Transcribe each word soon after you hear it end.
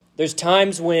There's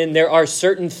times when there are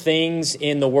certain things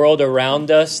in the world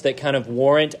around us that kind of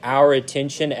warrant our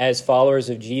attention as followers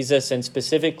of Jesus, and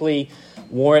specifically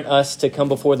warrant us to come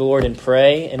before the Lord and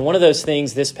pray. And one of those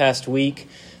things this past week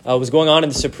was going on in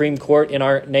the Supreme Court in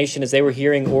our nation as they were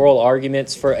hearing oral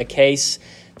arguments for a case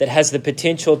that has the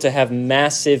potential to have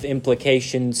massive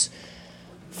implications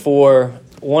for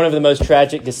one of the most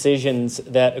tragic decisions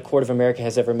that a court of America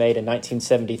has ever made in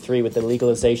 1973 with the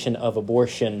legalization of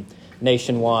abortion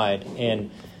nationwide. And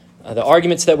the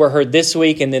arguments that were heard this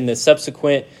week and then the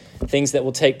subsequent things that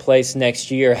will take place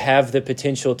next year have the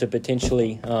potential to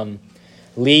potentially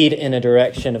lead in a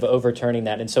direction of overturning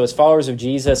that. And so as followers of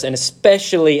Jesus, and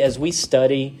especially as we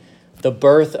study the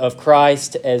birth of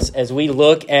Christ, as we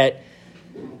look at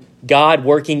God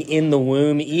working in the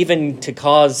womb, even to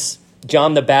cause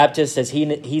John the Baptist, as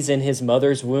he's in his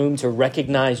mother's womb, to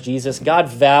recognize Jesus, God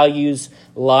values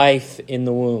life in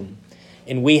the womb.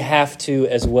 And we have to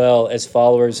as well as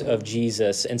followers of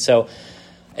Jesus. And so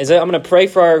I'm going to pray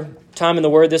for our time in the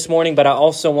Word this morning, but I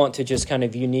also want to just kind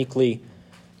of uniquely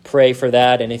pray for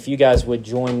that. And if you guys would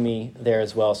join me there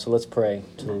as well. So let's pray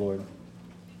to the Lord.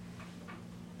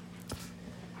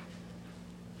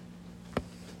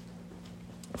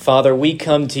 Father, we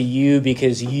come to you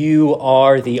because you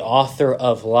are the author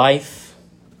of life.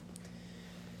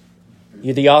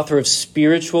 You're the author of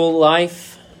spiritual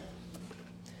life.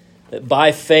 That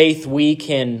by faith we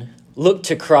can look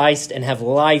to Christ and have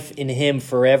life in Him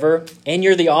forever. And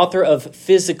you're the author of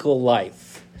physical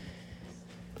life.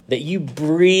 That you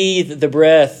breathe the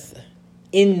breath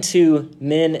into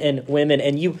men and women,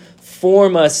 and you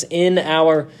form us in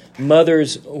our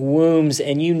mother's wombs,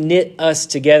 and you knit us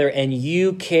together, and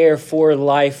you care for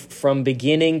life from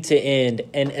beginning to end.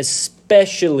 And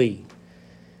especially,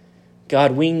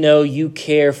 God, we know you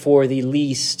care for the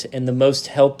least and the most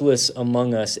helpless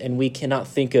among us, and we cannot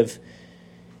think of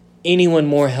anyone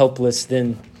more helpless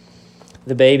than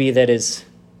the baby that is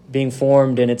being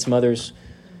formed in its mother's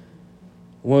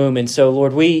womb. And so,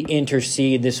 Lord, we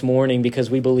intercede this morning because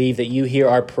we believe that you hear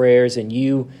our prayers and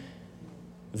you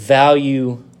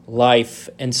value life.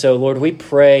 And so, Lord, we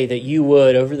pray that you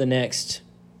would, over the next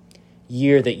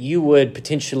year, that you would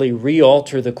potentially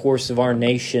re-alter the course of our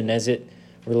nation as it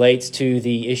relates to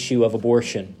the issue of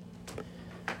abortion.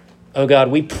 Oh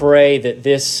God, we pray that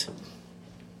this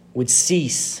would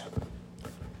cease.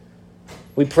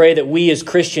 We pray that we as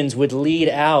Christians would lead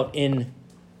out in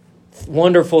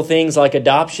wonderful things like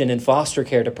adoption and foster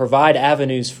care to provide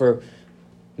avenues for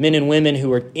men and women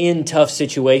who are in tough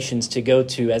situations to go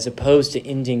to, as opposed to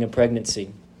ending a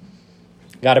pregnancy.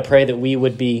 God, I pray that we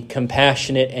would be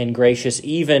compassionate and gracious,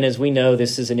 even as we know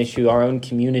this is an issue our own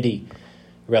community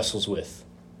wrestles with.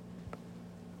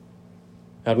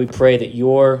 God, we pray that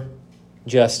your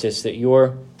justice, that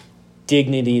your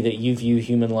dignity that you view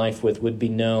human life with would be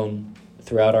known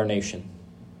throughout our nation.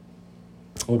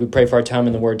 Lord, we pray for our time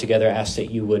in the Word together. I ask that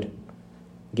you would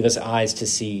give us eyes to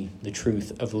see the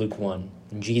truth of Luke 1.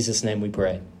 In Jesus' name we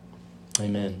pray.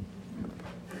 Amen.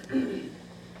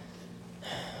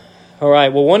 All right,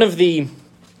 well, one of the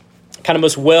kind of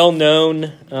most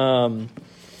well-known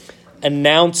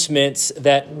announcements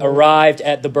that arrived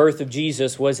at the birth of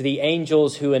Jesus was the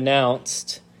angels who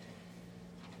announced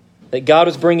that God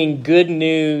was bringing good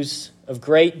news of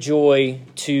great joy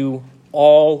to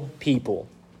all people.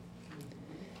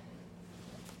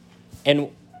 And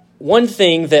one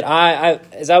thing that I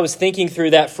as I was thinking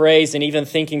through that phrase and even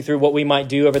thinking through what we might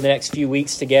do over the next few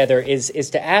weeks together is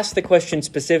to ask the question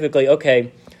specifically,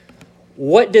 okay,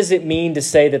 what does it mean to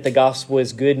say that the gospel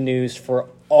is good news for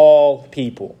all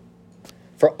people?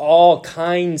 For all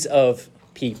kinds of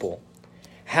people.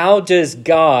 How does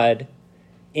God,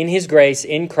 in His grace,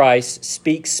 in Christ,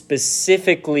 speak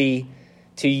specifically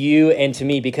to you and to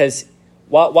me? Because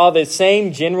while the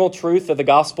same general truth of the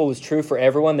gospel is true for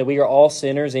everyone, that we are all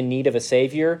sinners in need of a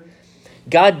Savior,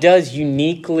 God does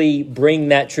uniquely bring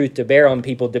that truth to bear on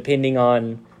people depending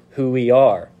on who we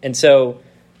are. And so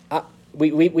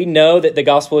we know that the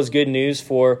gospel is good news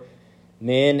for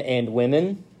men and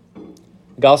women.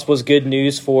 The gospel is good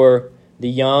news for the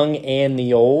young and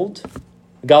the old.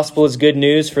 The gospel is good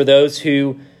news for those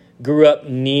who grew up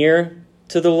near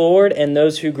to the Lord and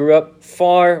those who grew up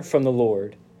far from the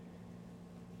Lord.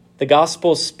 The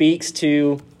gospel speaks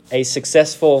to a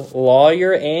successful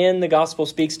lawyer, and the gospel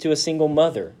speaks to a single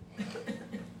mother.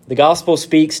 The gospel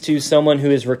speaks to someone who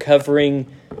is recovering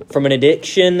from an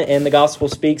addiction, and the gospel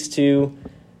speaks to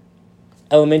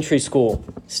elementary school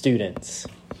students.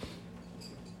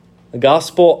 The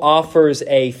gospel offers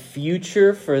a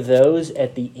future for those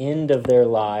at the end of their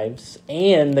lives,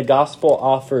 and the gospel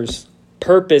offers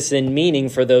purpose and meaning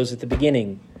for those at the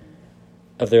beginning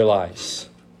of their lives.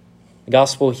 The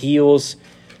gospel heals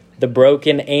the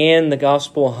broken, and the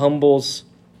gospel humbles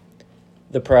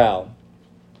the proud.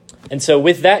 And so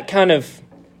with that kind of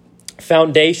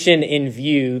foundation in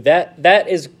view, that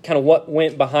is kind of what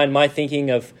went behind my thinking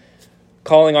of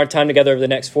calling our time together over the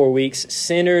next 4 weeks,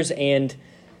 Sinners and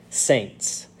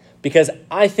Saints. Because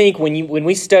I think when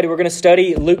we study, we're going to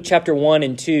study Luke chapter 1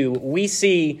 and 2, we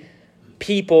see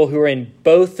people who are in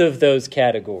both of those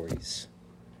categories.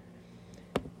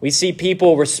 We see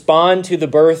people respond to the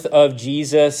birth of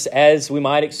Jesus as we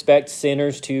might expect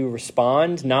sinners to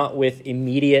respond, not with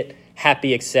immediate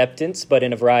happy acceptance, but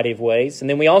in a variety of ways. And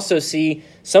then we also see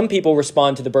some people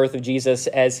respond to the birth of Jesus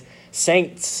as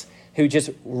saints who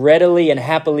just readily and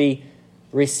happily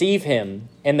receive him.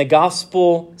 And the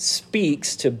gospel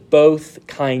speaks to both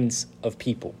kinds of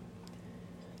people.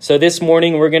 So this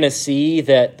morning we're going to see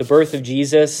that the birth of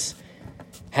Jesus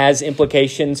has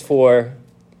implications for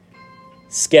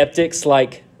skeptics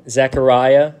like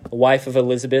Zechariah, the wife of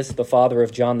Elizabeth, the father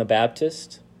of John the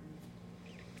Baptist.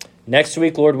 Next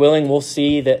week, Lord willing, we'll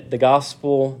see that the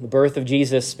gospel, the birth of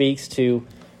Jesus, speaks to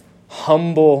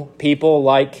humble people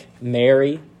like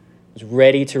Mary, who's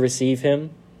ready to receive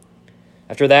him.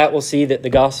 After that, we'll see that the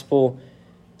gospel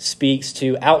speaks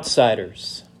to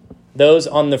outsiders, those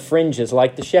on the fringes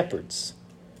like the shepherds,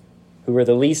 who were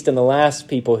the least and the last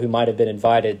people who might have been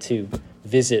invited to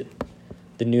visit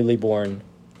the newly born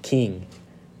king.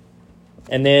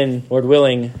 And then, Lord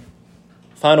willing,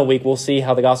 final week, we'll see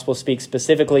how the gospel speaks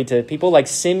specifically to people like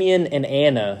Simeon and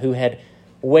Anna, who had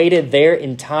waited their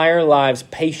entire lives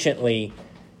patiently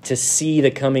to see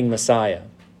the coming Messiah.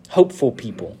 Hopeful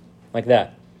people like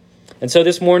that. And so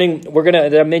this morning, we're going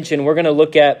to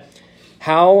look at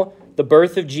how the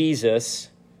birth of Jesus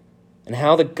and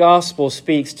how the gospel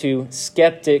speaks to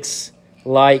skeptics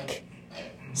like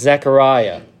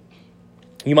Zechariah.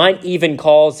 You might even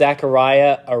call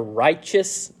Zechariah a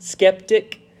righteous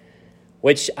skeptic,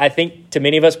 which I think to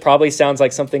many of us probably sounds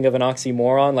like something of an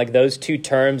oxymoron. Like those two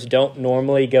terms don't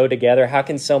normally go together. How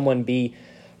can someone be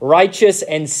righteous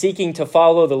and seeking to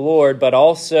follow the Lord, but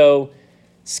also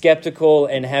skeptical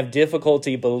and have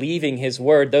difficulty believing his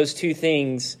word? Those two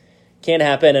things can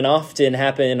happen and often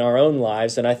happen in our own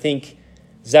lives. And I think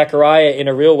Zechariah, in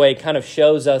a real way, kind of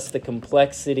shows us the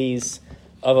complexities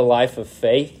of a life of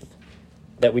faith,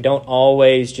 that we don't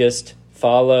always just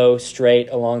follow straight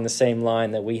along the same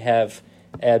line, that we have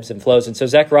ebbs and flows. And so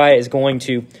Zechariah is going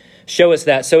to show us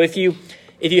that. So if you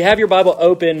have your Bible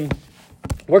open,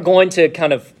 we're going to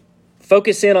kind of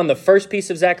focus in on the first piece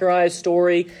of Zechariah's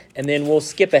story, and then we'll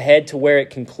skip ahead to where it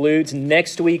concludes.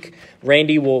 Next week,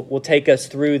 Randy will take us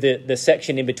through the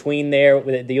section in between there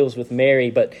that deals with Mary.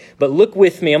 But look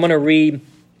with me. I'm going to read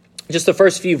just the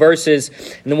first few verses,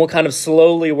 and then we'll kind of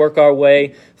slowly work our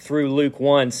way through Luke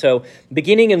 1. So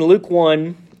beginning in Luke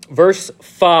 1, verse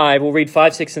 5, we'll read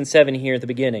 5, 6, and 7 here at the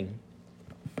beginning.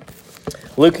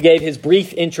 Luke gave his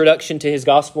brief introduction to his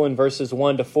gospel in verses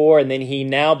 1 to 4, and then he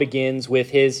now begins with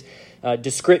his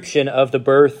description of the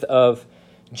birth of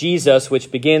Jesus,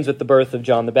 which begins with the birth of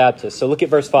John the Baptist. So look at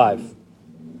verse 5.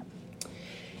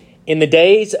 In the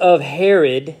days of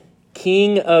Herod,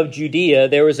 king of Judea,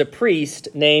 there was a priest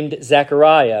named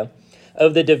Zechariah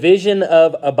of the division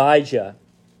of Abijah.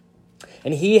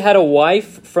 And he had a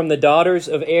wife from the daughters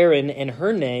of Aaron, and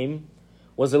her name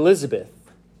was Elizabeth.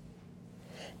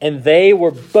 And they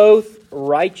were both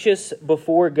righteous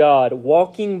before God,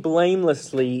 walking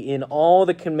blamelessly in all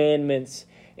the commandments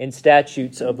and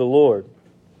statutes of the Lord.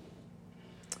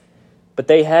 But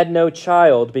they had no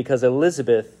child because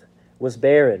Elizabeth was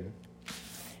barren,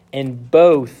 and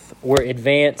both were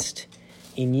advanced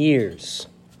in years.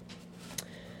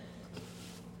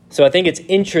 So I think it's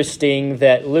interesting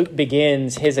that Luke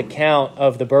begins his account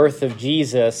of the birth of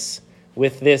Jesus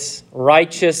with this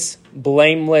righteous,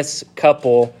 blameless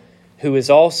couple who is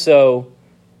also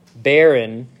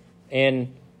barren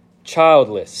and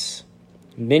childless.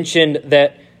 Mentioned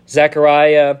that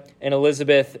Zechariah and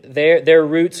Elizabeth, their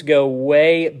roots go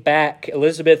way back.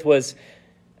 Elizabeth was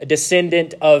a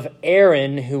descendant of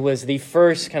Aaron, who was the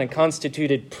first kind of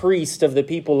constituted priest of the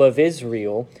people of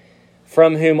Israel,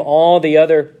 from whom all the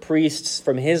other priests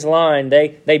from his line,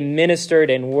 they ministered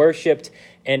and worshipped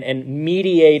and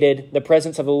mediated the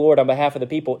presence of the Lord on behalf of the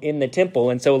people in the temple.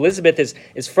 And so Elizabeth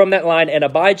is from that line, and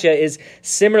Abijah is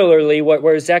similarly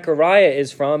where Zechariah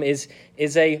is from, is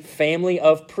a family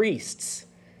of priests.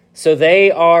 So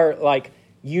they are like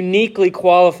uniquely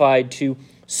qualified to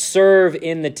serve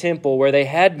in the temple, where they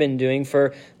had been doing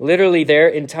for literally their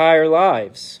entire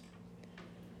lives.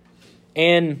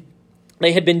 And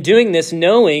they had been doing this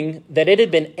knowing that it had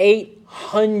been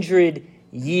 800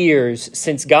 years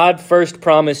since God first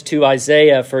promised to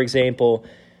Isaiah, for example,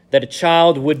 that a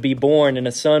child would be born and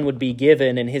a son would be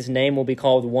given, and his name will be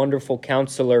called Wonderful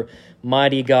Counselor,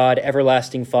 Mighty God,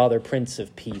 Everlasting Father, Prince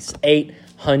of Peace.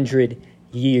 800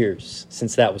 years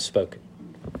since that was spoken.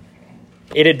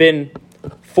 It had been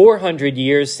 400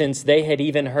 years since they had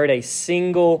even heard a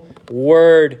single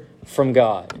word from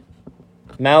God.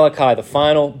 Malachi, the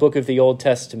final book of the Old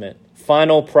Testament,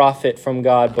 final prophet from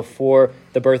God before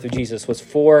the birth of Jesus, was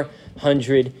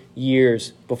 400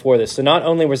 years before this. So not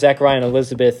only were Zechariah and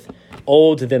Elizabeth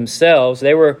old themselves,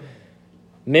 they were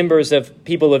members of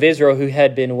people of Israel who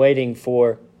had been waiting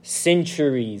for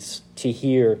centuries to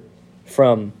hear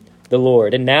from the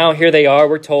Lord. And now here they are,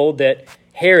 we're told that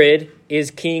Herod is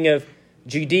king of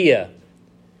Judea.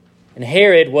 And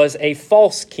Herod was a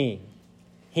false king.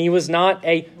 He was not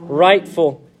a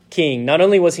rightful king. Not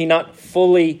only was he not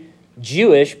fully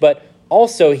Jewish, but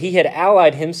also he had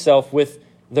allied himself with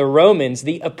the Romans,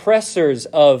 the oppressors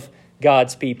of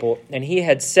God's people. And he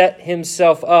had set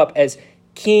himself up as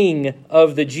king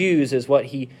of the Jews, is what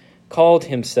he called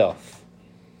himself.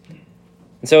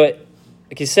 And so,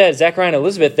 like he said, Zechariah and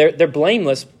Elizabeth, they're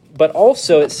blameless, but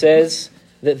also it says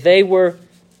that they were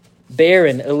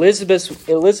barren.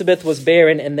 Elizabeth was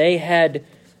barren, and they had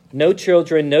no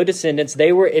children, no descendants.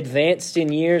 They were advanced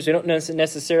in years. We don't know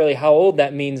necessarily how old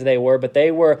that means they were, but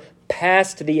they were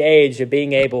past the age of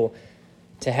being able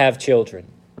to have children.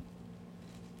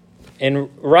 And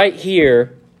right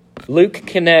here, Luke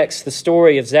connects the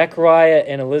story of Zechariah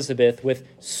and Elizabeth with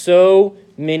so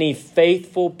many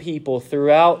faithful people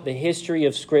throughout the history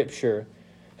of Scripture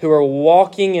who are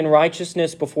walking in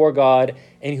righteousness before God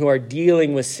and who are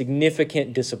dealing with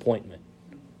significant disappointment.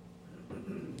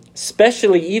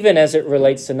 Especially even as it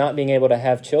relates to not being able to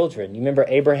have children. You remember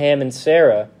Abraham and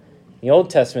Sarah in the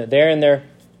Old Testament, they're in their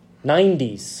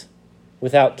 90s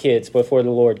without kids before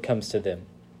the Lord comes to them.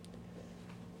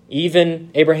 Even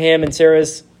Abraham and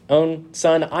Sarah's own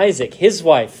son Isaac, his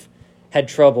wife, had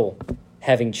trouble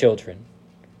having children.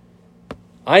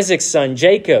 Isaac's son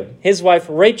Jacob, his wife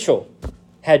Rachel,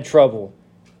 had trouble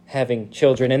having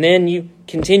children. And then you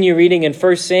continue reading in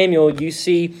 1 Samuel, you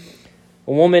see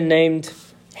a woman named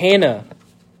Hannah,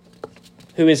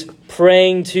 who is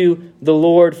praying to the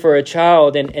Lord for a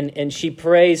child, and she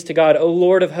prays to God, "O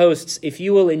Lord of hosts, if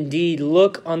you will indeed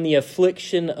look on the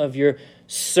affliction of your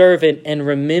servant and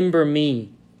remember me,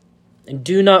 and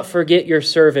do not forget your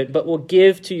servant, but will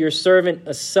give to your servant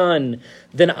a son,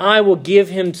 then I will give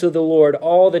him to the Lord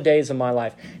all the days of my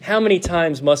life." How many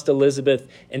times must Elizabeth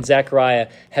and Zechariah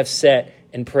have sat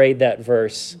and prayed that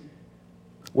verse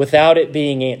without it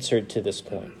being answered to this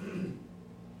point?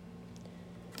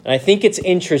 And I think it's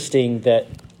interesting that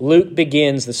Luke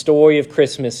begins the story of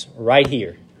Christmas right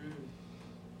here.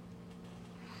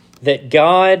 That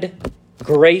God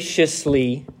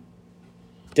graciously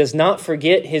does not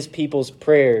forget his people's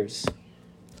prayers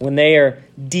when they are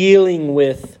dealing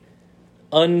with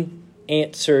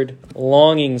unanswered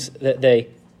longings that they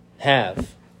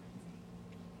have.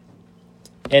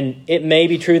 And it may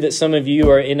be true that some of you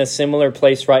are in a similar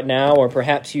place right now, or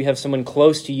perhaps you have someone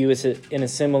close to you is in a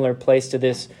similar place to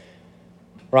this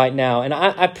right now. And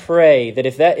I pray that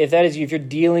if that is you, if you're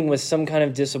dealing with some kind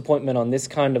of disappointment on this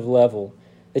kind of level,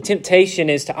 the temptation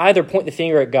is to either point the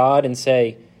finger at God and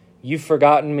say, "You've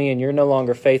forgotten me and you're no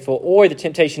longer faithful," or the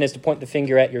temptation is to point the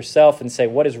finger at yourself and say,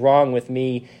 "What is wrong with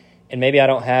me? And maybe I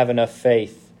don't have enough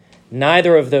faith."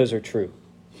 Neither of those are true.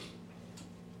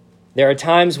 There are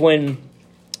times when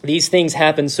these things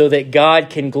happen so that God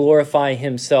can glorify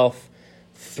himself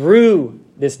through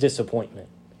this disappointment.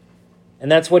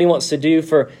 And that's what he wants to do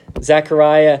for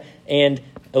Zechariah and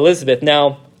Elizabeth.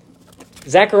 Now,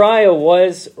 Zechariah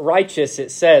was righteous, it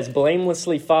says,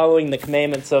 blamelessly following the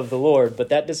commandments of the Lord, but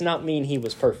that does not mean he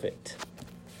was perfect.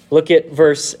 Look at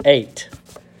verse 8.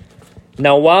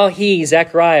 "Now while he,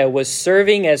 Zechariah, was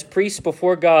serving as priest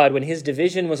before God when his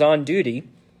division was on duty,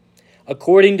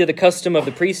 according to the custom of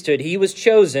the priesthood, he was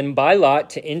chosen by lot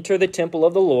to enter the temple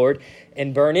of the Lord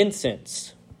and burn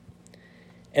incense.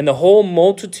 And the whole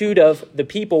multitude of the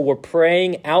people were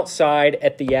praying outside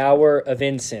at the hour of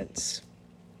incense."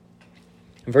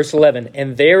 Verse 11,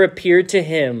 "And there appeared to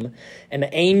him an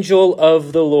angel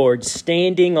of the Lord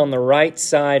standing on the right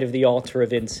side of the altar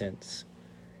of incense.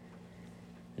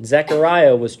 And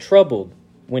Zechariah was troubled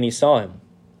when he saw him,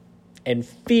 and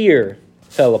fear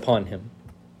fell upon him.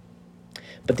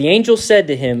 But the angel said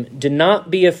to him, 'Do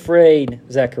not be afraid,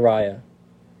 Zechariah,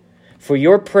 for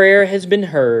your prayer has been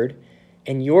heard,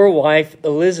 and your wife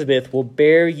Elizabeth will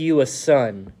bear you a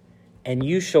son, and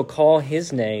you shall call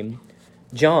his name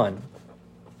John.'"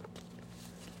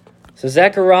 So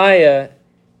Zechariah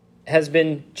has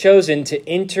been chosen to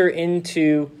enter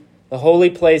into the holy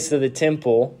place of the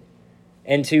temple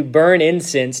and to burn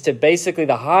incense, to basically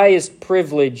the highest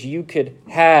privilege you could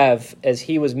have as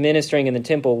he was ministering in the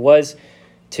temple was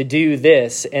to do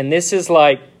this. And this is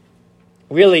like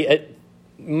really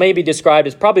maybe described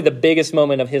as probably the biggest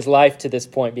moment of his life to this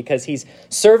point, because he's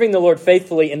serving the Lord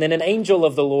faithfully, and then an angel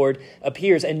of the Lord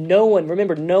appears. And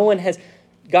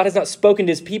God has not spoken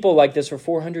to his people like this for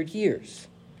 400 years.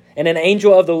 And an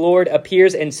angel of the Lord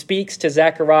appears and speaks to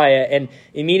Zechariah. And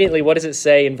immediately, what does it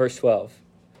say in verse 12?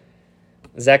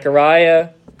 Zechariah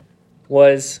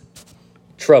was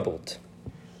troubled.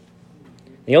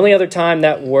 The only other time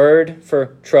that word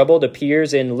for troubled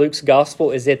appears in Luke's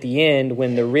gospel is at the end,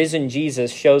 when the risen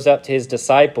Jesus shows up to his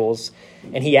disciples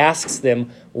and he asks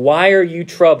them, "Why are you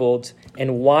troubled,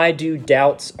 and why do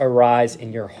doubts arise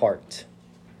in your heart?"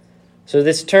 So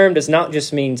this term does not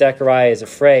just mean Zechariah is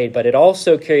afraid, but it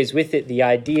also carries with it the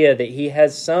idea that he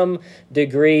has some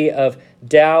degree of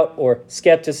doubt or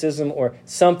skepticism or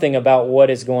something about what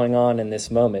is going on in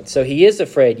this moment. So he is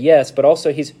afraid, yes, but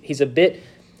also he's a bit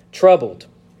troubled.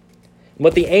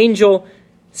 What the angel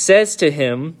says to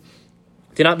him,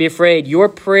 "Do not be afraid. Your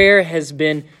prayer has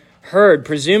been heard."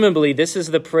 Presumably, this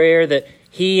is the prayer that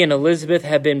he and Elizabeth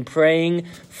have been praying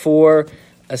for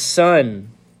a son.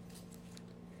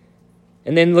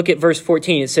 And then look at verse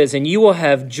 14. It says, "And you will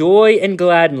have joy and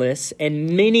gladness, and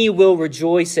many will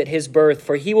rejoice at his birth,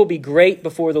 for he will be great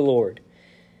before the Lord.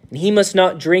 And he must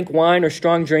not drink wine or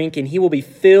strong drink, and he will be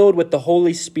filled with the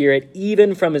Holy Spirit,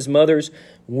 even from his mother's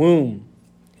womb.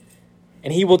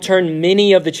 And he will turn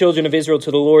many of the children of Israel to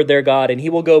the Lord their God, and he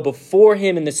will go before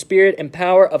him in the spirit and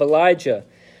power of Elijah,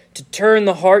 to turn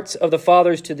the hearts of the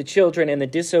fathers to the children and the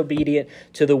disobedient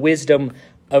to the wisdom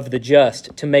of the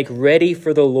just, to make ready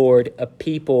for the Lord a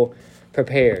people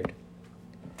prepared."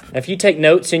 Now, if you take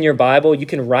notes in your Bible, you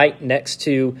can write next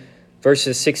to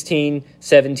verses 16,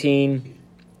 17,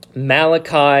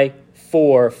 Malachi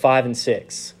 4, 5, and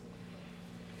 6.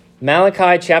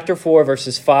 Malachi chapter 4,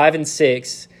 verses 5 and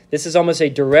 6. This is almost a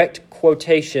direct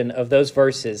quotation of those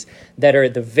verses that are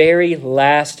the very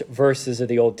last verses of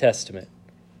the Old Testament.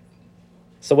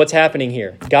 So what's happening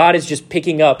here? God is just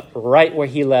picking up right where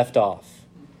he left off.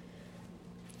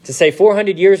 To say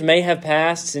 400 years may have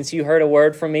passed since you heard a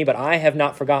word from me, but I have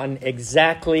not forgotten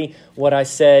exactly what I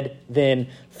said then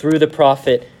through the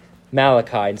prophet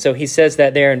Malachi. And so he says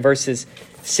that there in verses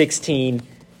 16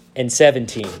 and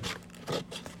 17.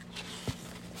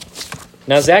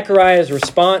 Now, Zechariah's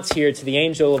response here to the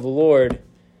angel of the Lord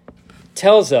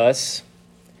tells us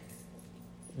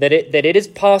that it is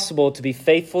possible to be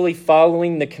faithfully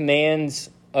following the commands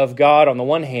of God on the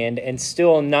one hand and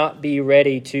still not be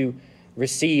ready to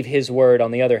receive his word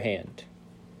on the other hand.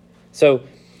 So,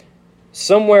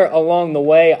 somewhere along the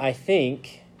way, I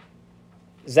think,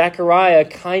 Zechariah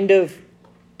kind of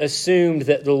assumed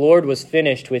that the Lord was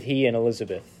finished with he and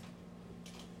Elizabeth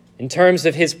in terms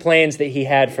of his plans that he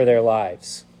had for their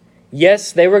lives.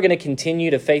 Yes, they were going to continue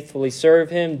to faithfully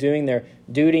serve him, doing their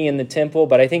duty in the temple,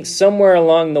 but I think somewhere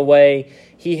along the way,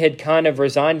 he had kind of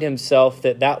resigned himself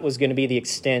that that was going to be the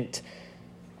extent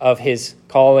of his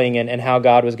calling and how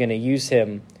God was going to use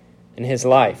him in his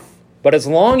life. But as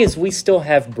long as we still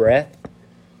have breath,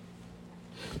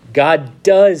 God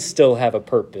does still have a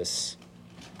purpose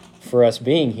for us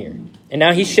being here. And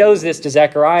now he shows this to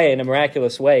Zechariah in a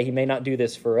miraculous way. He may not do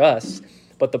this for us,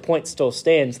 but the point still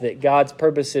stands that God's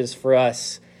purposes for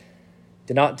us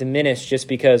do not diminish just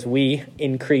because we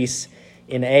increase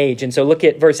in age. And so look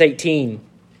at verse 18.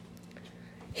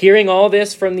 Hearing all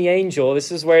this from the angel, this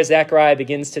is where Zechariah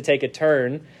begins to take a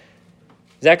turn.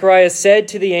 Zechariah said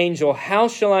to the angel, "How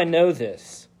shall I know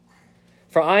this?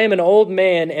 For I am an old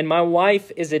man, and my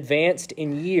wife is advanced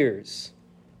in years."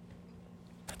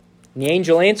 And the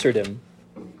angel answered him,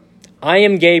 "I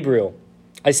am Gabriel.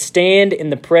 I stand in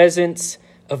the presence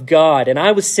of God, and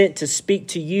I was sent to speak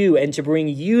to you and to bring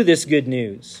you this good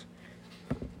news.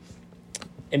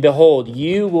 And behold,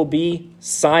 you will be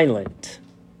silent,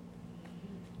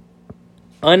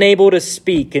 unable to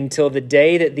speak until the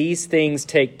day that these things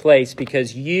take place,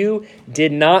 because you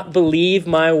did not believe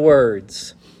my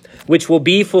words, which will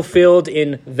be fulfilled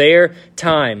in their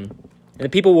time." And the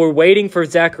people were waiting for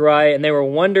Zechariah, and they were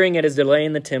wondering at his delay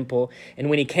in the temple. And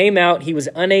when he came out, he was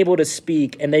unable to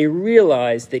speak, and they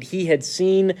realized that he had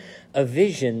seen a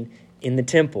vision in the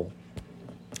temple.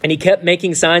 And he kept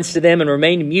making signs to them and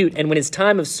remained mute. And when his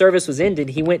time of service was ended,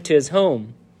 he went to his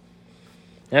home.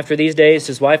 After these days,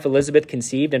 his wife Elizabeth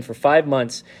conceived, and for 5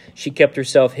 months she kept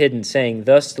herself hidden, saying,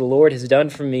 "Thus the Lord has done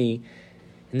for me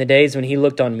in the days when he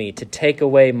looked on me, to take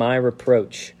away my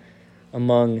reproach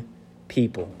among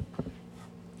people."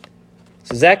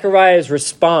 So Zechariah's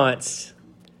response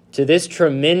to this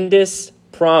tremendous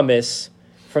promise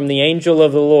from the angel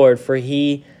of the Lord for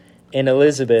he and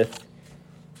Elizabeth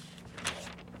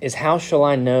is, how shall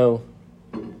I know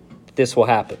this will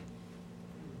happen?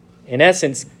 In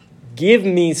essence, give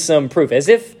me some proof. As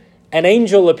if an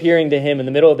angel appearing to him in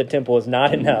the middle of the temple is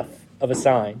not enough of a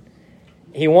sign.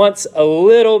 He wants a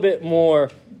little bit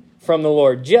more from the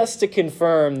Lord, just to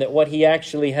confirm that what he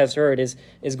actually has heard is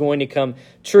going to come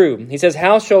true. He says,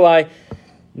 how shall I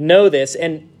know this?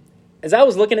 And as I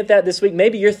was looking at that this week,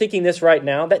 maybe you're thinking this right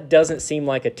now. That doesn't seem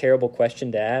like a terrible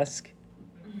question to ask,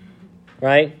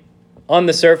 right? On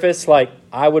the surface, like,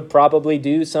 I would probably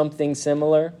do something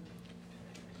similar.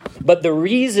 But the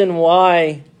reason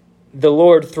why the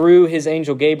Lord, through his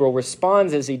angel Gabriel,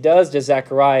 responds as he does to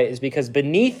Zechariah is because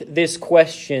beneath this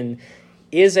question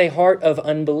is a heart of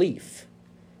unbelief.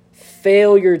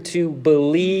 Failure to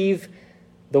believe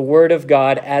the word of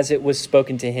God as it was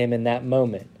spoken to him in that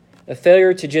moment. A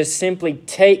failure to just simply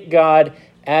take God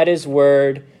at his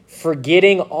word,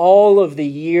 forgetting all of the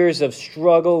years of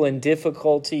struggle and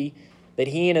difficulty that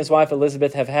he and his wife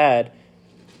Elizabeth have had,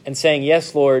 and saying,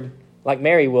 yes, Lord, like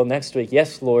Mary will next week,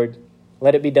 yes, Lord,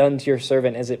 let it be done to your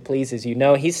servant as it pleases you.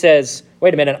 No, he says,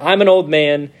 wait a minute, I'm an old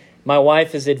man, my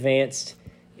wife is advanced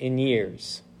in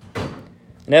years.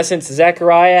 In essence,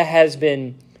 Zechariah has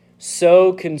been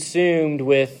so consumed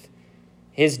with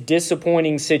his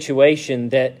disappointing situation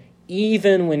that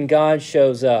even when God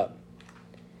shows up,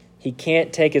 he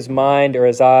can't take his mind or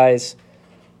his eyes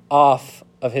off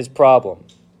of his problem,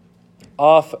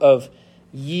 off of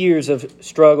years of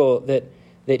struggle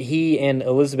that he and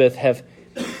Elizabeth have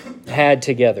had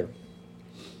together.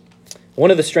 One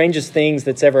of the strangest things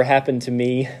that's ever happened to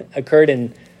me occurred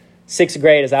in 6th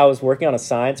grade as I was working on a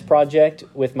science project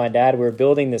with my dad. We were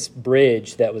building this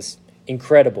bridge that was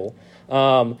incredible.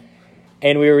 And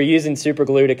we were using super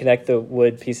glue to connect the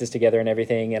wood pieces together and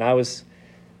everything. And I was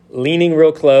leaning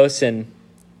real close and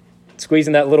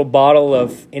squeezing that little bottle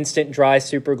of instant dry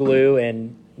super glue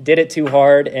and did it too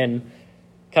hard and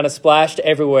kind of splashed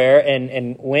everywhere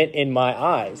and went in my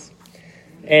eyes.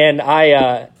 And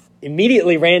I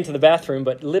immediately ran to the bathroom,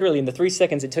 but literally in the 3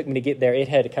 seconds it took me to get there, it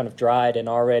had kind of dried and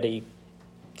already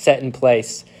set in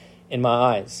place in my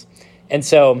eyes. And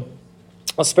so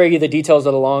I'll spare you the details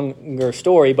of the longer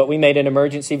story, but we made an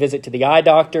emergency visit to the eye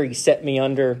doctor. He set me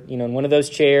under, in one of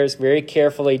those chairs, very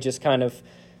carefully just kind of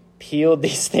peeled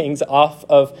these things off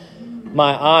of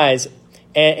my eyes.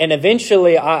 And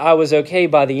eventually I was okay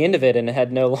by the end of it and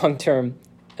had no long-term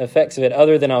effects of it,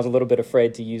 other than I was a little bit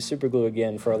afraid to use super glue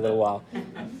again for a little while.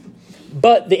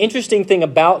 But the interesting thing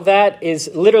about that is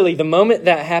literally the moment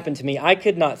that happened to me, I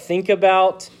could not think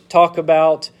about, talk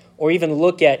about, or even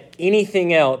look at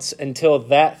anything else until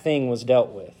that thing was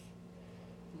dealt with.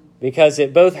 Because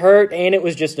it both hurt and it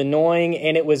was just annoying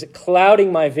and it was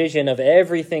clouding my vision of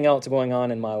everything else going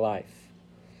on in my life.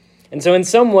 And so in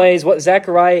some ways, what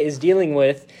Zechariah is dealing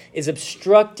with is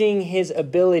obstructing his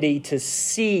ability to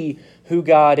see who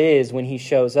God is when he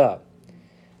shows up.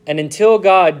 And until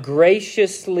God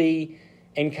graciously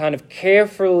and kind of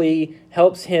carefully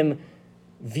helps him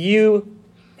view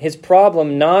his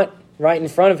problem not right in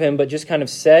front of him, but just kind of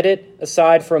set it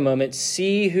aside for a moment,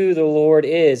 see who the Lord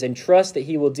is, and trust that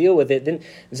he will deal with it, then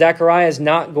Zechariah is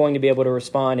not going to be able to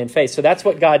respond in faith. So that's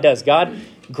what God does. God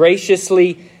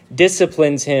graciously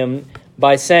disciplines him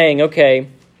by saying, okay,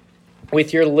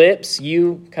 with your lips,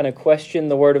 you kind of question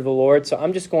the word of the Lord, so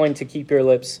I'm just going to keep your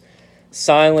lips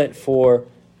silent for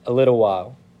a little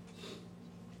while.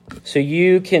 So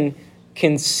you can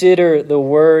consider the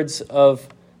words of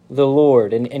the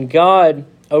Lord. And God,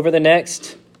 over the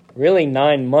next really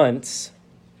 9 months,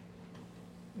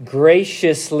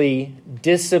 graciously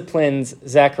disciplines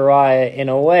Zechariah in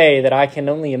a way that I can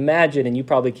only imagine, and you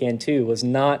probably can too, was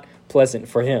not pleasant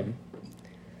for him.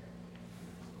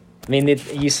 I mean,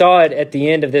 you saw it at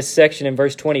the end of this section in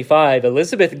verse 25.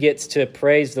 Elizabeth gets to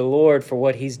praise the Lord for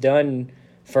what he's done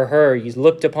for her. He's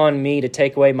looked upon me to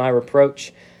take away my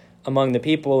reproach among the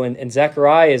people, and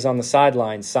Zechariah is on the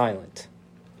sidelines silent.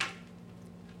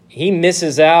 He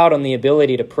misses out on the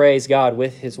ability to praise God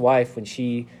with his wife when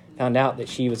she found out that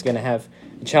she was going to have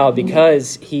a child,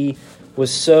 because he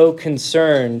was so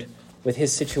concerned with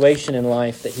his situation in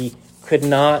life that he could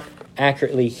not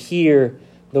accurately hear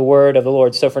the word of the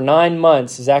Lord. So for 9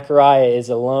 months, Zechariah is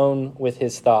alone with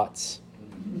his thoughts.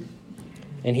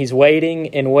 And he's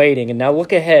waiting and waiting. And now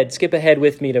skip ahead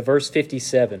with me to verse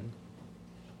 57.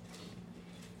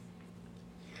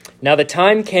 Now the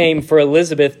time came for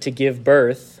Elizabeth to give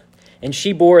birth, and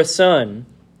she bore a son.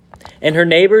 And her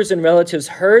neighbors and relatives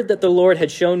heard that the Lord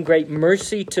had shown great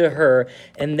mercy to her,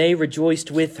 and they rejoiced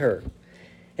with her.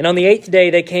 And on the 8th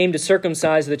day they came to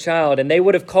circumcise the child, and they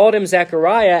would have called him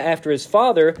Zechariah after his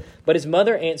father, but his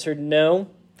mother answered, "No,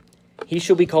 he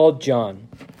shall be called John."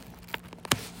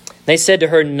 They said to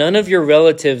her, "None of your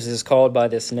relatives is called by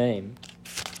this name."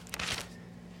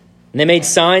 And they made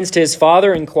signs to his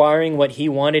father, inquiring what he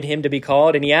wanted him to be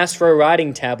called. And he asked for a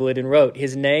writing tablet and wrote,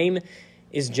 "His name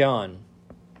is John."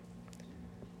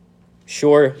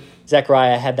 Sure,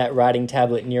 Zechariah had that writing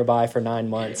tablet nearby for 9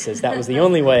 months, as that was the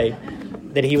only way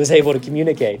that he was able to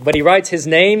communicate. But he writes, "His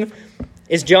name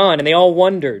is John." And they all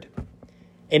wondered.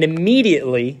 And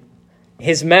immediately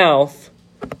his mouth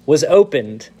was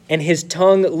opened and his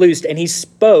tongue loosed. And he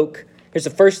spoke. Here's the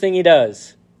first thing he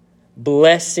does: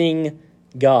 blessing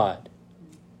God.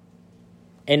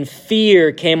 And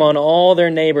fear came on all their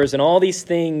neighbors, and all these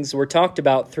things were talked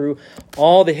about through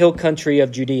all the hill country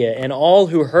of Judea. And all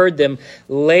who heard them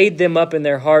laid them up in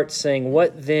their hearts, saying,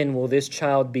 "What then will this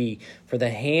child be? For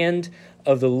the hand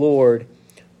of the Lord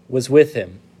was with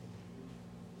him."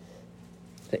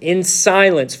 In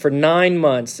silence for 9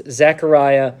 months,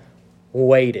 Zechariah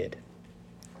waited.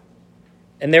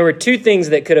 And there were two things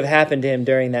that could have happened to him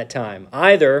during that time.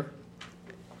 Either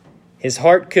his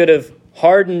heart could have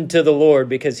hardened to the Lord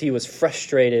because he was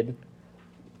frustrated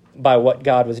by what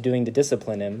God was doing to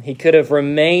discipline him. He could have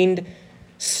remained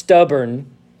stubborn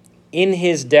in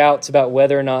his doubts about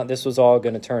whether or not this was all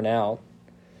going to turn out.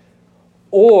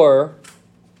 Or,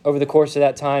 over the course of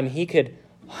that time, he could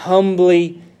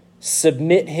humbly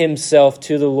submit himself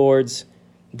to the Lord's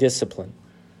discipline,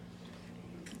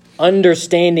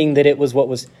 understanding that it was what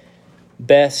was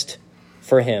best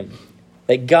for him.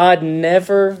 That God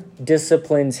never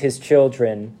disciplines his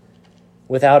children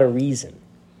without a reason.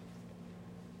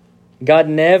 God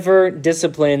never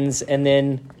disciplines and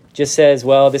then just says,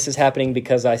 "Well, this is happening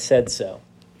because I said so."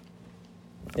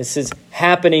 This is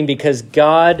happening because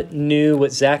God knew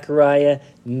what Zechariah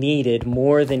needed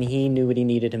more than he knew what he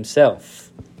needed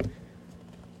himself.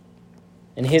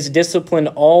 And his discipline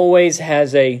always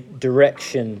has a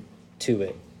direction to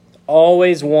it,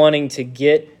 always wanting to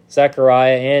get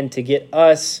Zechariah and to get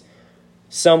us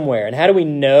somewhere. And how do we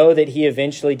know that he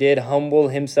eventually did humble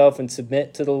himself and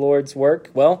submit to the Lord's work?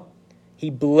 Well, he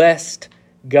blessed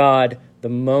God the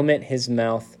moment his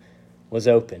mouth was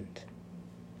opened.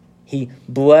 He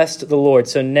blessed the Lord.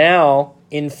 So now,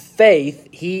 in faith,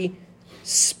 he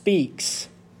speaks.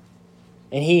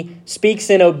 And he speaks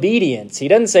in obedience. He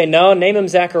doesn't say, "No, name him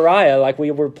Zechariah," like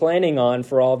we were planning on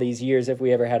for all these years if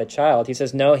we ever had a child. He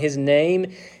says, "No, his name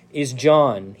is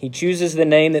John." He chooses the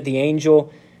name that the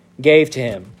angel gave to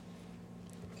him.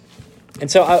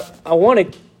 And so I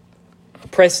want to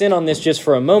press in on this just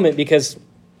for a moment because,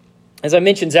 as I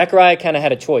mentioned, Zechariah kind of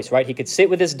had a choice, right? He could sit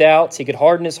with his doubts. He could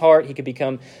harden his heart. He could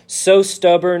become so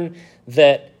stubborn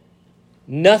that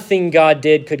nothing God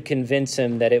did could convince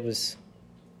him that it was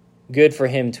good for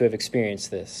him to have experienced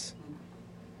this.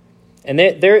 And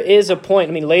there is a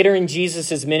point, later in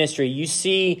Jesus' ministry, you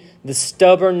see the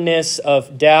stubbornness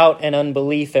of doubt and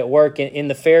unbelief at work in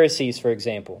the Pharisees, for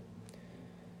example.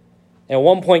 And at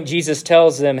one point, Jesus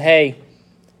tells them, "Hey,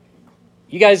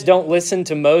 you guys don't listen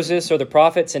to Moses or the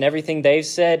prophets and everything they've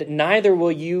said, neither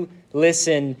will you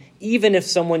listen even if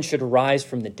someone should rise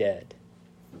from the dead."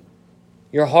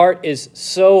 Your heart is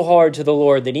so hard to the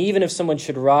Lord that even if someone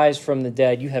should rise from the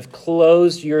dead, you have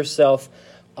closed yourself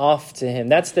off to him.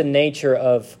 That's the nature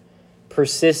of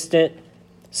persistent,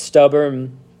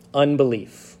 stubborn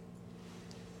unbelief.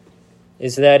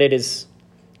 Is that it is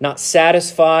not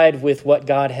satisfied with what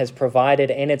God has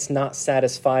provided, and it's not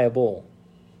satisfiable.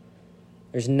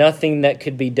 There's nothing that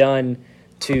could be done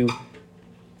to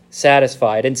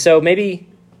satisfy it. And so maybe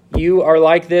you are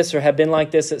like this or have been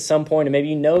like this at some point, and maybe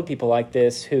you know people like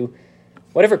this who,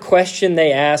 whatever question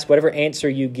they ask, whatever answer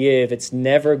you give, it's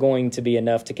never going to be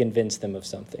enough to convince them of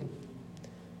something.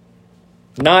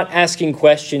 Not asking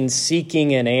questions,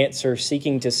 seeking an answer,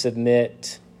 seeking to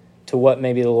submit to what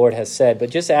maybe the Lord has said, but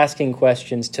just asking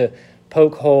questions to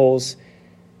poke holes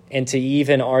and to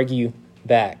even argue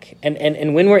back.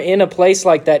 And when we're in a place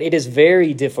like that, it is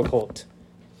very difficult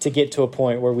to get to a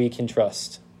point where we can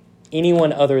trust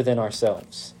anyone other than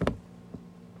ourselves.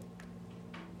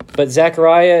 But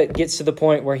Zechariah gets to the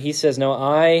point where he says, "No,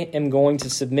 I am going to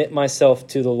submit myself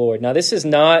to the Lord." Now, this is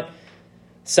not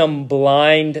some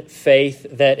blind faith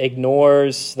that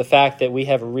ignores the fact that we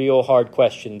have real hard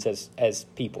questions as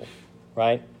people,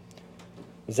 right?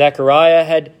 Zechariah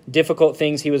had difficult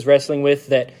things he was wrestling with,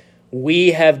 that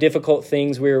we have difficult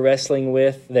things we are wrestling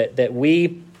with, that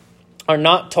we are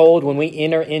not told when we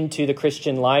enter into the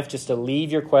Christian life just to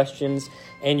leave your questions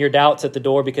and your doubts at the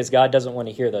door because God doesn't want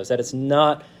to hear those. That is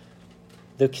not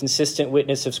the consistent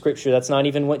witness of Scripture. That's not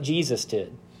even what Jesus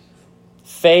did.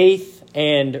 faith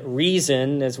and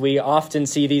reason, as we often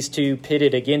see these two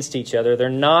pitted against each other, they're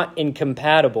not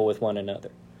incompatible with one another.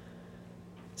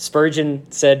 Spurgeon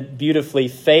said beautifully,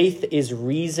 faith is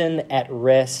reason at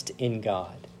rest in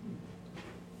God.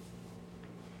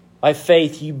 By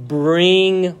faith, you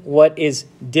bring what is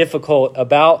difficult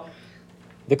about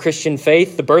the Christian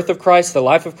faith, the birth of Christ, the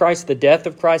life of Christ, the death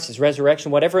of Christ, His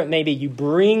resurrection, whatever it may be. You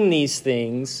bring these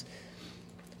things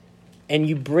and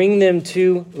you bring them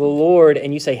to the Lord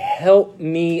and you say, help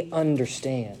me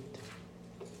understand.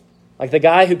 Like the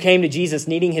guy who came to Jesus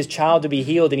needing his child to be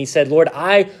healed and he said, Lord,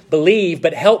 I believe,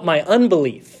 but help my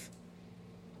unbelief.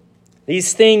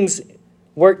 These things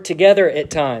work together at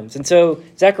times. And so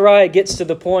Zechariah gets to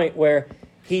the point where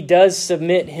he does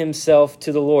submit himself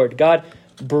to the Lord. God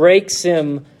breaks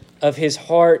him of his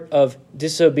heart of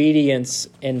disobedience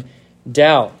and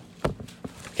doubt.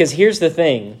 Because here's the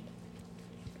thing.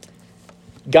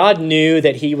 God knew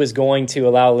that he was going to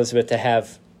allow Elizabeth to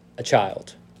have a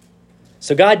child.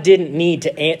 So God didn't need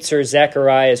to answer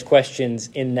Zechariah's questions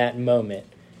in that moment.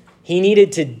 He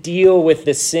needed to deal with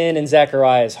the sin in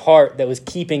Zechariah's heart that was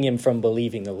keeping him from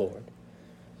believing the Lord.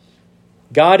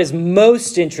 God is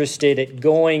most interested at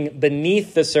going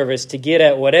beneath the surface to get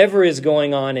at whatever is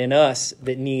going on in us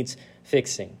that needs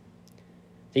fixing.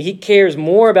 He cares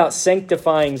more about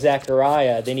sanctifying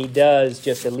Zechariah than he does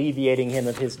just alleviating him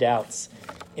of his doubts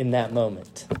in that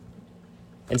moment.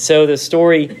 And so the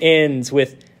story ends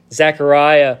with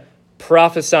Zechariah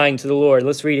prophesying to the Lord.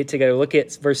 Let's read it together. Look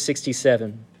at verse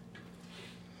 67.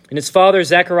 And his father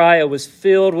Zechariah was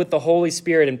filled with the Holy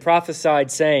Spirit and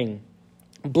prophesied, saying,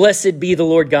 Blessed be the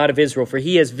Lord God of Israel, for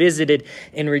he has visited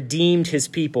and redeemed his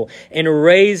people, and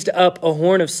raised up a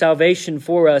horn of salvation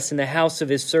for us in the house of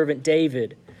his servant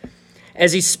David,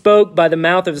 as he spoke by the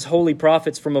mouth of his holy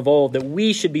prophets from of old, that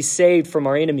we should be saved from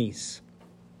our enemies,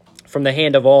 from the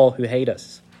hand of all who hate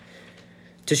us,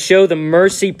 to show the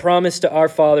mercy promised to our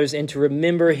fathers, and to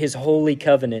remember his holy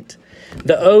covenant,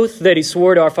 the oath that he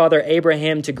swore to our father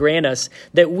Abraham to grant us,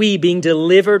 that we, being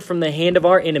delivered from the hand of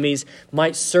our enemies,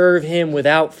 might serve him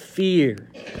without fear,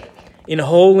 in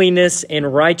holiness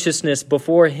and righteousness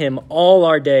before him all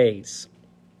our days.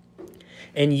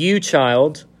 And you,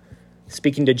 child,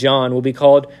 speaking to John, will be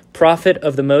called prophet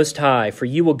of the Most High, for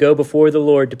you will go before the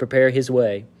Lord to prepare his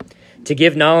way, to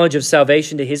give knowledge of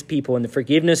salvation to his people and the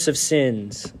forgiveness of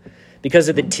sins, because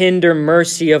of the tender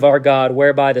mercy of our God,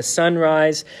 whereby the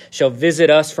sunrise shall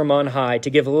visit us from on high, to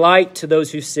give light to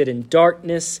those who sit in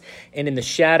darkness and in the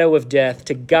shadow of death,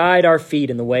 to guide our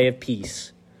feet in the way of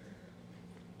peace.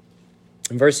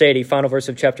 In verse 80, final verse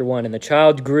of chapter 1, and the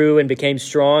child grew and became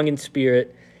strong in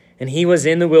spirit, and he was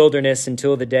in the wilderness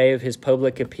until the day of his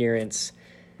public appearance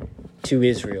to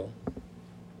Israel.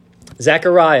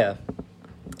 Zechariah,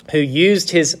 who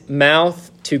used his mouth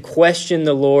to question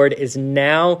the Lord, is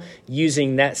now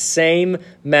using that same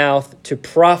mouth to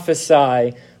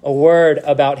prophesy a word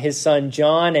about his son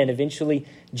John and eventually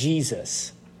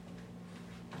Jesus.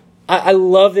 I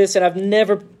love this, and I've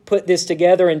never put this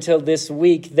together until this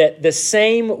week, that the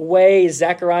same way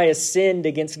Zechariah sinned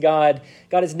against God,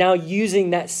 God is now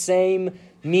using that same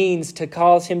means to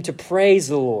cause him to praise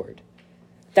the Lord.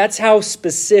 That's how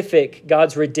specific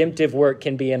God's redemptive work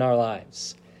can be in our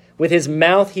lives. With his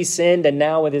mouth he sinned, and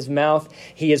now with his mouth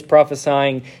he is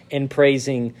prophesying and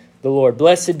praising the Lord.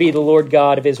 Blessed be the Lord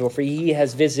God of Israel, for he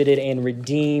has visited and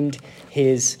redeemed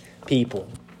his people.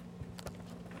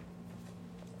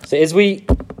 So as we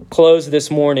close this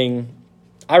morning,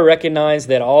 I recognize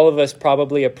that all of us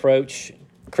probably approach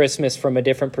Christmas from a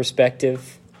different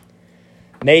perspective.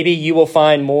 Maybe you will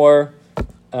find more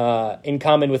in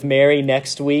common with Mary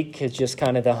next week, as just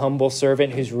kind of the humble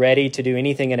servant who's ready to do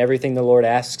anything and everything the Lord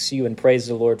asks you, and praise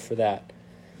the Lord for that.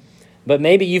 But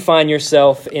maybe you find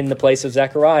yourself in the place of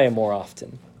Zechariah more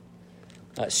often,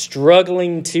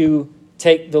 struggling to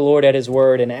take the Lord at his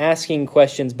word and asking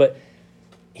questions. But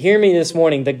hear me this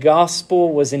morning, the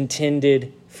gospel was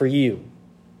intended for you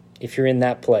if you're in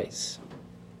that place.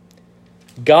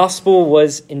 Gospel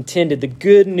was intended. The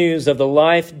good news of the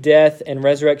life, death, and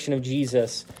resurrection of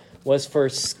Jesus was for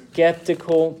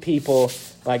skeptical people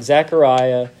like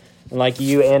Zechariah and like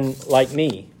you and like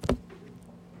me.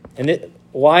 And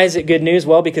why is it good news?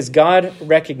 Well, because God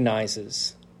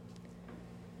recognizes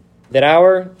that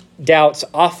our doubts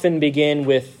often begin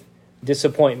with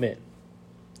disappointment.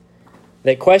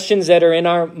 That questions that are in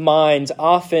our minds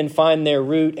often find their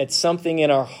root at something in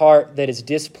our heart that is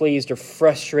displeased or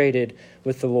frustrated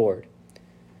with the Lord.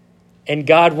 And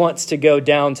God wants to go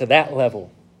down to that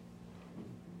level,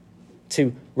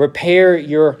 to repair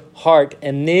your heart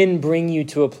and then bring you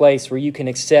to a place where you can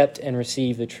accept and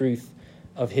receive the truth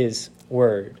of his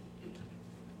word.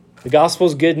 The gospel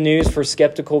is good news for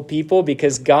skeptical people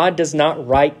because God does not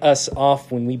write us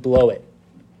off when we blow it.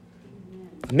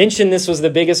 I mentioned this was the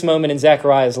biggest moment in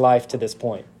Zechariah's life to this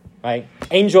point, right?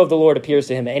 Angel of the Lord appears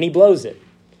to him and he blows it.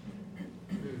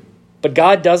 But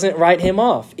God doesn't write him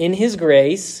off. In his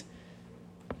grace,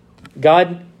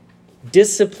 God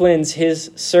disciplines his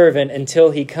servant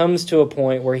until he comes to a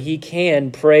point where he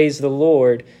can praise the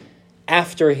Lord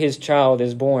after his child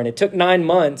is born. It took 9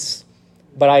 months,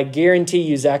 but I guarantee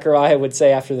you Zechariah would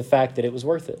say after the fact that it was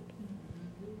worth it.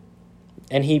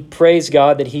 And he praised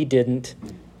God that he didn't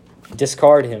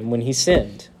discard him when he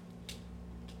sinned.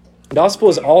 The gospel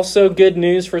is also good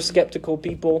news for skeptical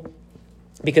people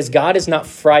because God is not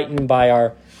frightened by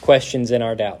our questions and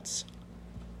our doubts.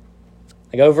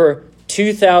 Like over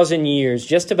 2,000 years,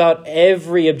 just about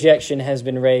every objection has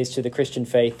been raised to the Christian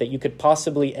faith that you could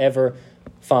possibly ever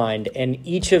find. And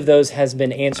each of those has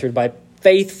been answered by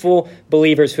faithful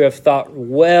believers who have thought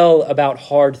well about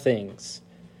hard things.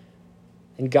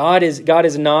 And God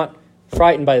is not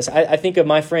frightened by this. I think of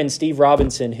my friend Steve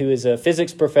Robinson, who is a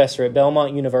physics professor at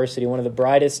Belmont University, one of the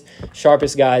brightest,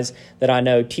 sharpest guys that I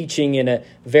know, teaching in a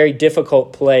very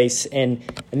difficult place and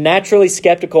a naturally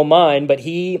skeptical mind, but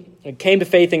he came to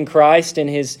faith in Christ in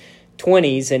his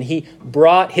 20s, and he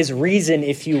brought his reason,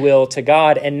 if you will, to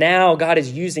God, and now God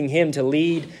is using him to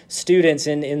lead students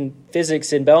in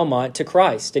physics in Belmont to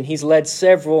Christ, and he's led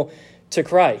several to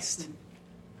Christ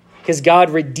because God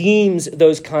redeems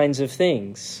those kinds of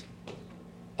things.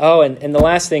 Oh, and the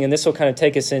last thing, and this will kind of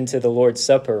take us into the Lord's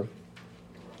Supper,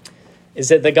 is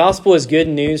that the gospel is good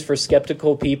news for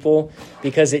skeptical people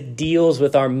because it deals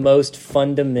with our most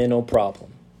fundamental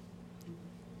problem,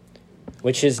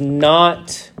 which is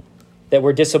not that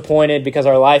we're disappointed because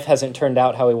our life hasn't turned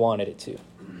out how we wanted it to.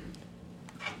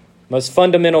 Most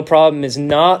fundamental problem is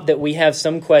not that we have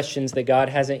some questions that God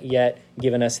hasn't yet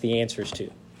given us the answers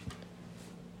to.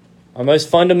 Our most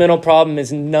fundamental problem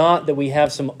is not that we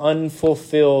have some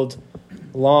unfulfilled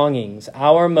longings.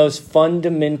 Our most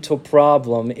fundamental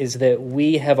problem is that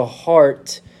we have a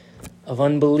heart of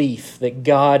unbelief that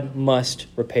God must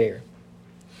repair.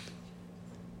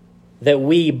 That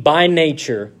we, by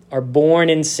nature, are born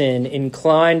in sin,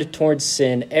 inclined towards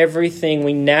sin. Everything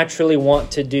we naturally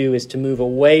want to do is to move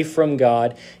away from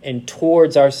God and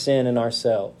towards our sin and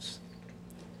ourselves.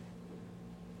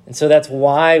 And so that's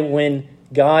why when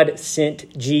God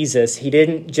sent Jesus, he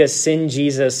didn't just send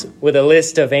Jesus with a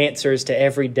list of answers to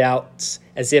every doubt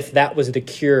as if that was the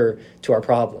cure to our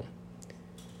problem.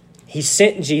 He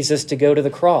sent Jesus to go to the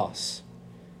cross,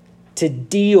 to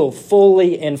deal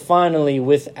fully and finally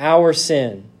with our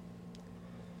sin,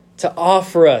 to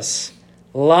offer us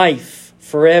life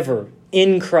forever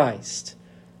in Christ.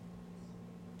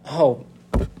 Oh,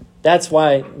 that's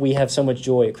why we have so much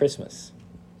joy at Christmas.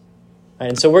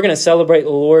 And so we're going to celebrate the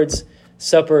Lord's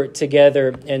Supper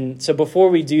together. And so before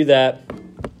we do that,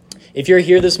 if you're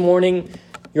here this morning,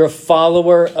 you're a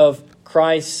follower of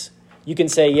Christ, you can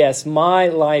say, yes, my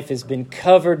life has been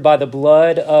covered by the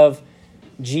blood of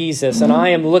Jesus, and I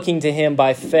am looking to him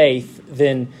by faith.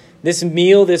 Then this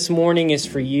meal this morning is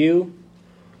for you.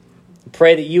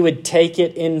 Pray that you would take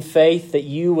it in faith, that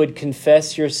you would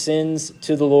confess your sins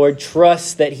to the Lord.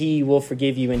 Trust that he will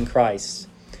forgive you in Christ.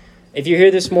 If you're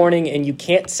here this morning and you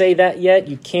can't say that yet,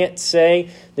 you can't say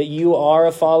that you are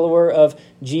a follower of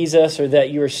Jesus or that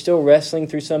you are still wrestling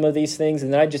through some of these things,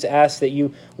 and I just ask that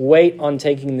you wait on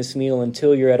taking this meal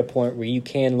until you're at a point where you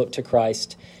can look to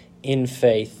Christ in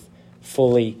faith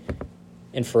fully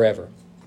and forever.